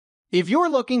If you're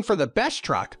looking for the best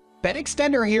truck bed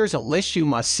extender, here's a list you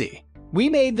must see. We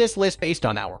made this list based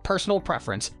on our personal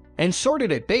preference and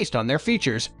sorted it based on their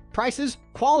features, prices,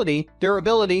 quality,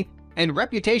 durability, and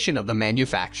reputation of the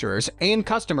manufacturers and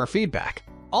customer feedback.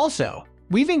 Also,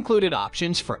 we've included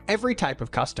options for every type of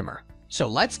customer. So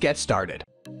let's get started.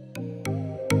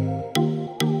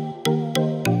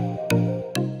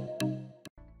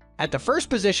 At the first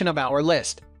position of our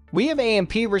list, we have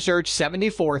AMP Research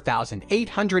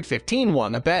 74815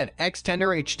 One Bed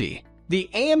Extender HD. The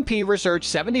AMP Research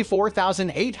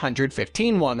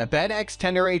 74815 One Bed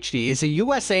Extender HD is a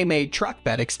USA-made truck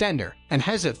bed extender and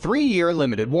has a 3-year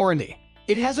limited warranty.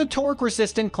 It has a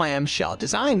torque-resistant clamshell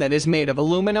design that is made of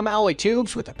aluminum alloy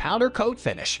tubes with a powder coat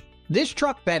finish. This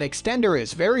truck bed extender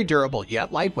is very durable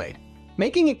yet lightweight,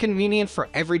 making it convenient for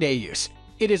everyday use.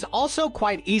 It is also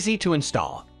quite easy to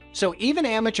install, so even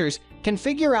amateurs can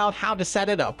figure out how to set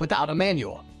it up without a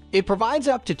manual. It provides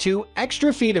up to 2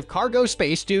 extra feet of cargo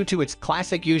space due to its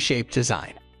classic U-shaped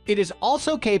design. It is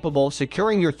also capable of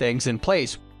securing your things in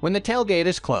place when the tailgate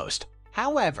is closed.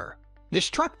 However, this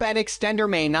truck bed extender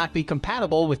may not be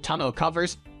compatible with tonneau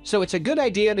covers, so it's a good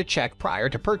idea to check prior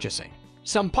to purchasing.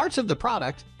 Some parts of the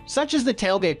product, such as the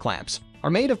tailgate clamps,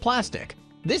 are made of plastic.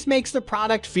 This makes the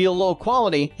product feel low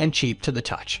quality and cheap to the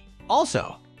touch.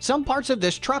 Also, some parts of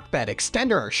this truck bed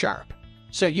extender are sharp,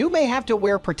 so you may have to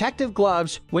wear protective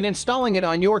gloves when installing it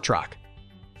on your truck.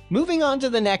 Moving on to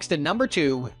the next at number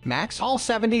 2, Maxhaul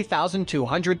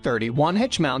 70231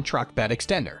 Hitch Mount Truck Bed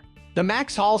Extender. The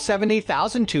Maxhaul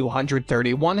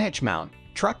 70231 Hitch Mount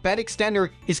Truck Bed Extender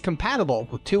is compatible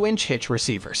with 2-inch hitch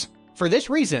receivers. For this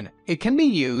reason, it can be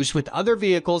used with other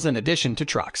vehicles in addition to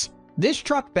trucks. This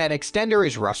truck bed extender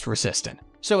is rust resistant,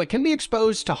 so it can be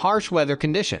exposed to harsh weather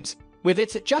conditions. With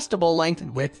its adjustable length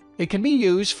and width, it can be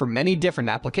used for many different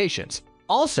applications.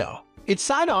 Also, its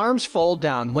side arms fold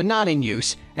down when not in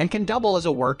use and can double as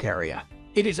a work area.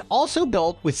 It is also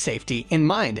built with safety in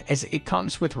mind, as it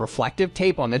comes with reflective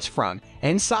tape on its front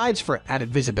and sides for added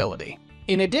visibility.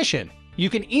 In addition, you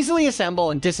can easily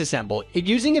assemble and disassemble it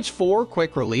using its 4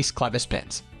 quick-release clevis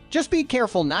pins. Just be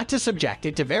careful not to subject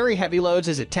it to very heavy loads,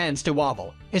 as it tends to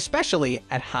wobble, especially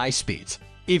at high speeds.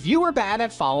 If you are bad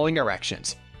at following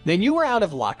directions, then you are out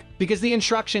of luck, because the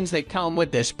instructions that come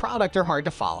with this product are hard to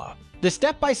follow. The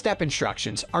step-by-step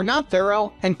instructions are not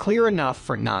thorough and clear enough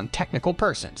for non-technical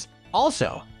persons.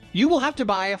 Also, you will have to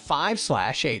buy a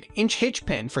 5/8-inch hitch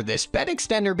pin for this bed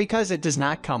extender because it does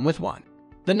not come with one.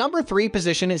 The number 3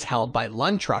 position is held by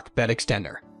Lund Truck Bed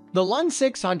Extender. The Lund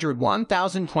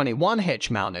 600-1021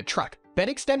 hitch-mounted truck bed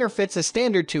extender fits a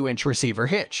standard 2-inch receiver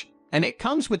hitch, and it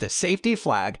comes with a safety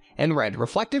flag and red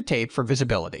reflective tape for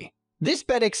visibility. This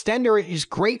bed extender is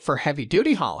great for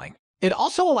heavy-duty hauling. It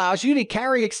also allows you to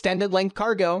carry extended-length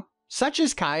cargo, such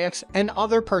as kayaks and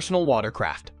other personal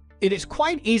watercraft. It is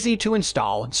quite easy to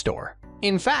install and store.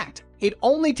 In fact, it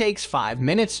only takes 5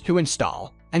 minutes to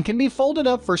install and can be folded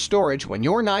up for storage when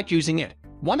you're not using it.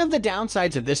 One of the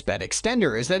downsides of this bed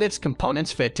extender is that its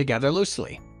components fit together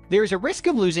loosely. There's a risk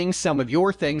of losing some of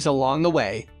your things along the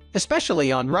way,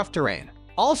 especially on rough terrain.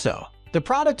 Also, the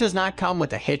product does not come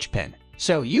with a hitch pin,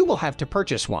 so you will have to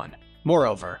purchase one.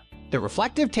 Moreover, the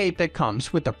reflective tape that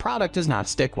comes with the product does not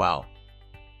stick well.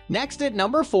 Next at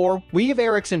number 4, we have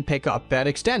Ericsson Pickup Bed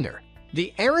Extender.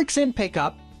 The Ericsson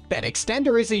Pickup Bed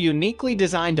Extender is a uniquely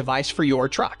designed device for your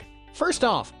truck. First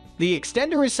off, the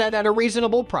extender is set at a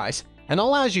reasonable price and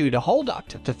allows you to hold up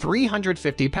to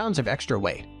 350 pounds of extra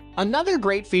weight. Another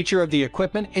great feature of the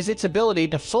equipment is its ability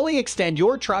to fully extend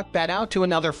your truck bed out to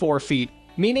another 4 feet,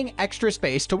 meaning extra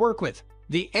space to work with.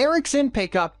 The Ericsson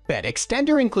Pickup Bed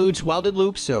Extender includes welded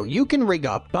loops, so you can rig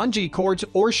up bungee cords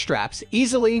or straps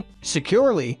easily,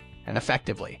 securely, and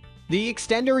effectively. The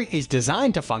extender is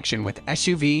designed to function with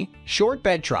SUV, short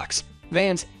bed trucks,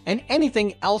 vans, and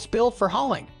anything else built for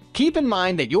hauling. Keep in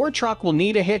mind that your truck will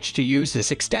need a hitch to use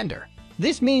this extender.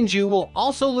 This means you will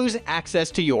also lose access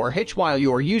to your hitch while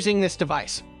you're using this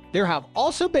device. There have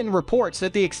also been reports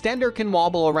that the extender can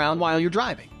wobble around while you're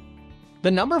driving. The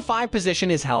number 5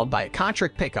 position is held by a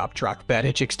Contric Pickup Truck Bed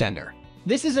Hitch Extender.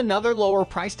 This is another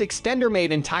lower-priced extender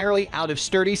made entirely out of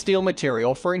sturdy steel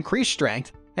material for increased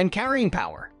strength and carrying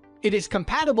power. It is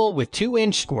compatible with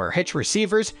 2-inch square hitch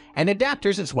receivers and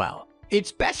adapters as well.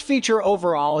 Its best feature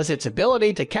overall is its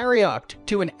ability to carry up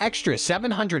to an extra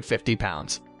 750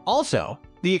 pounds. Also,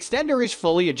 the extender is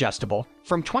fully adjustable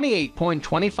from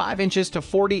 28.25 inches to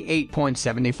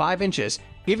 48.75 inches,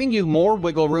 giving you more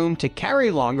wiggle room to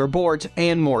carry longer boards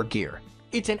and more gear.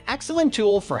 It's an excellent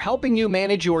tool for helping you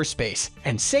manage your space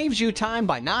and saves you time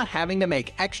by not having to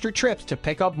make extra trips to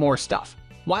pick up more stuff.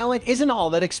 While it isn't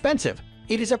all that expensive,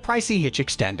 It is a pricey hitch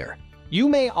extender. You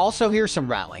may also hear some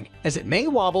rattling, as it may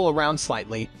wobble around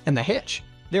slightly in the hitch.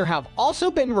 There have also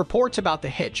been reports about the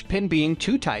hitch pin being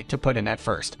too tight to put in at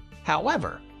first.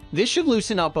 However, this should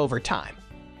loosen up over time.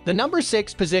 The number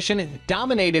 6 position is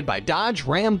dominated by Dodge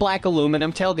Ram Black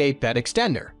Aluminum Tailgate Bed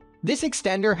Extender. This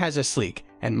extender has a sleek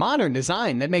and modern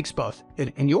design that makes both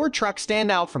it and your truck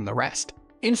stand out from the rest.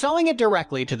 Installing it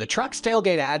directly to the truck's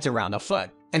tailgate adds around 1.5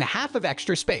 feet of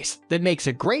extra space that makes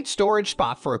a great storage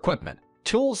spot for equipment,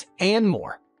 tools, and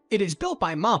more. It is built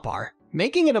by Mopar,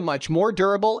 making it a much more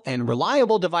durable and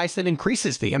reliable device that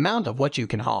increases the amount of what you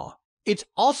can haul. It's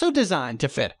also designed to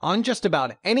fit on just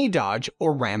about any Dodge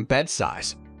or Ram bed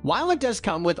size. While it does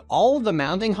come with all of the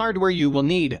mounting hardware you will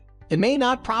need, it may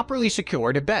not properly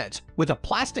secure to beds with a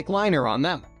plastic liner on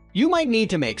them. You might need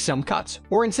to make some cuts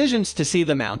or incisions to see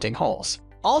the mounting holes.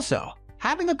 Also,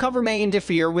 having a cover may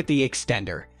interfere with the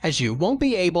extender, as you won't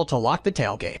be able to lock the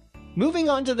tailgate. Moving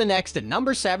on to the next at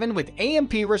number 7 with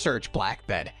AMP Research Black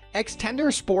Bed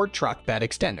Extender Sport Truck Bed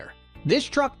Extender. This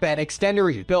truck bed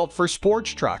extender is built for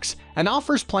sports trucks and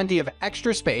offers plenty of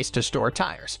extra space to store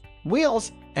tires,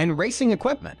 wheels, and racing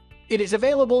equipment. It is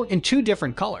available in 2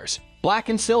 different colors, black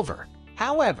and silver.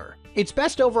 However, its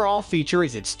best overall feature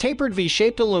is its tapered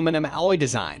V-shaped aluminum alloy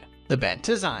design. The bed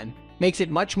design makes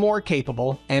it much more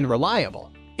capable and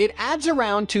reliable. It adds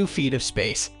around 2 feet of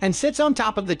space and sits on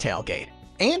top of the tailgate,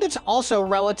 and it's also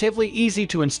relatively easy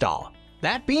to install.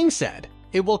 That being said,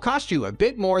 it will cost you a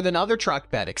bit more than other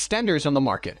truck bed extenders on the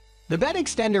market. The bed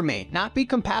extender may not be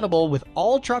compatible with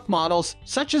all truck models,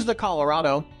 such as the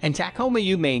Colorado and Tacoma.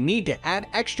 You may need to add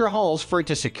extra holes for it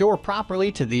to secure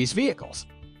properly to these vehicles.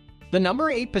 The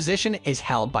number 8 position is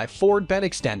held by Ford Bed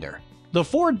Extender. The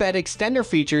Ford Bed Extender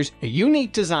features a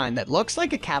unique design that looks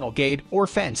like a cattle gate or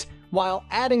fence, while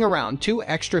adding around 2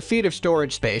 extra feet of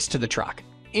storage space to the truck.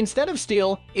 Instead of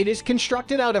steel, it is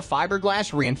constructed out of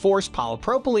fiberglass reinforced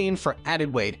polypropylene for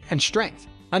added weight and strength.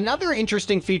 Another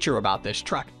interesting feature about this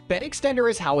truck bed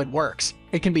extender is how it works.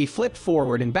 It can be flipped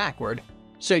forward and backward,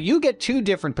 so you get 2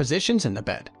 different positions in the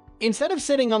bed. Instead of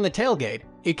sitting on the tailgate,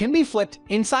 it can be flipped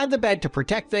inside the bed to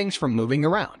protect things from moving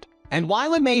around. And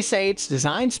while it may say it's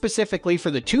designed specifically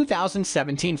for the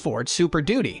 2017 Ford Super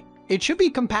Duty, it should be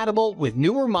compatible with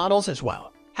newer models as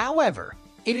well. However,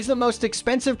 it is the most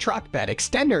expensive truck bed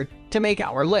extender to make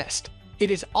our list.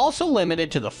 It is also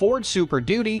limited to the Ford Super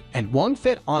Duty and won't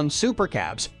fit on Super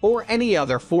Cabs or any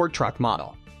other Ford truck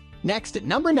model. Next at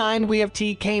number 9 we have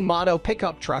TK Motto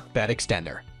Pickup Truck Bed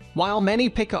Extender. While many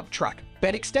pickup truck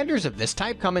bed extenders of this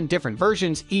type come in different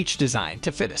versions, each designed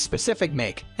to fit a specific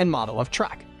make and model of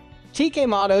truck, TK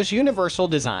Motto's universal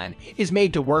design is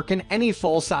made to work in any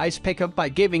full-size pickup by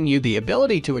giving you the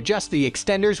ability to adjust the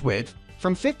extender's width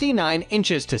from 59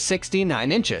 inches to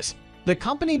 69 inches. The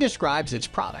company describes its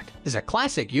product as a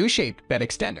classic U-shaped bed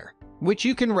extender, which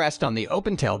you can rest on the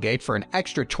open tailgate for an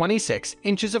extra 26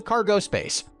 inches of cargo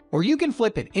space, or you can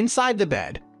flip it inside the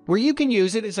bed, where you can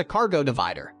use it as a cargo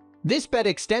divider. This bed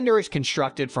extender is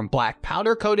constructed from black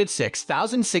powder-coated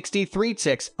 6060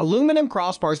 aluminum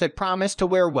crossbars that promise to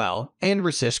wear well and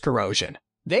resist corrosion.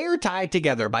 They are tied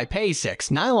together by Pay-6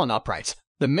 nylon uprights,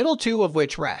 the middle 2 of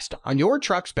which rest on your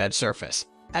truck's bed surface.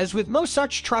 As with most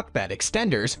such truck bed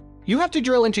extenders, you have to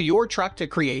drill into your truck to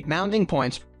create mounting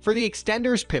points for the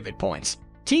extender's pivot points.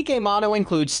 TK Motto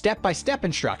includes step-by-step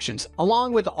instructions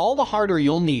along with all the hardware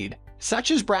you'll need, such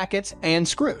as brackets and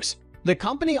screws. The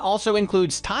company also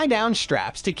includes tie-down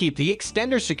straps to keep the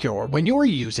extender secure when you are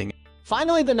using it.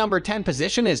 Finally, the number 10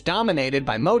 position is dominated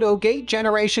by MotoGate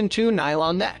Generation 2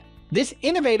 Nylon Net. This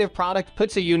innovative product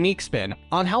puts a unique spin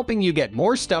on helping you get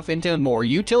more stuff into more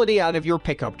utility out of your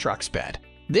pickup truck's bed.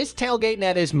 This tailgate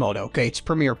net is MotoGate's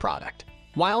premier product.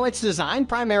 While it's designed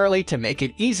primarily to make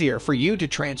it easier for you to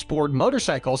transport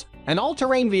motorcycles and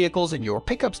all-terrain vehicles in your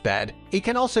pickup's bed, it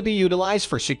can also be utilized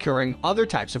for securing other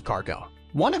types of cargo.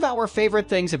 One of our favorite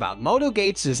things about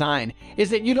MotoGate's design is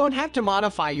that you don't have to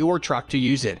modify your truck to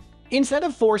use it. Instead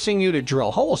of forcing you to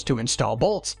drill holes to install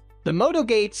bolts, the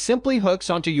MotoGate simply hooks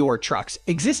onto your truck's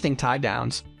existing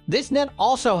tie-downs. This net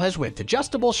also has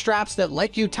width-adjustable straps that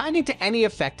let you tighten to any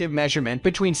effective measurement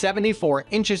between 74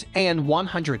 inches and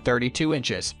 132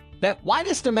 inches. That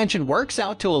widest dimension works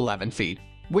out to 11 feet,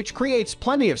 which creates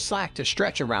plenty of slack to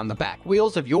stretch around the back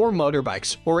wheels of your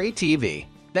motorbikes or ATV.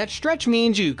 That stretch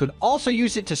means you could also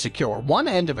use it to secure one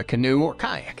end of a canoe or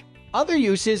kayak. Other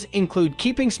uses include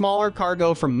keeping smaller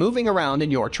cargo from moving around in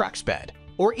your truck's bed,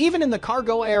 or even in the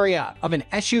cargo area of an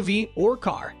SUV or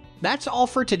car. That's all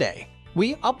for today.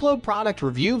 We upload product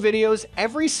review videos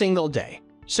every single day,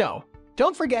 so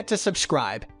don't forget to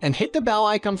subscribe and hit the bell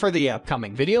icon for the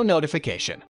upcoming video notification.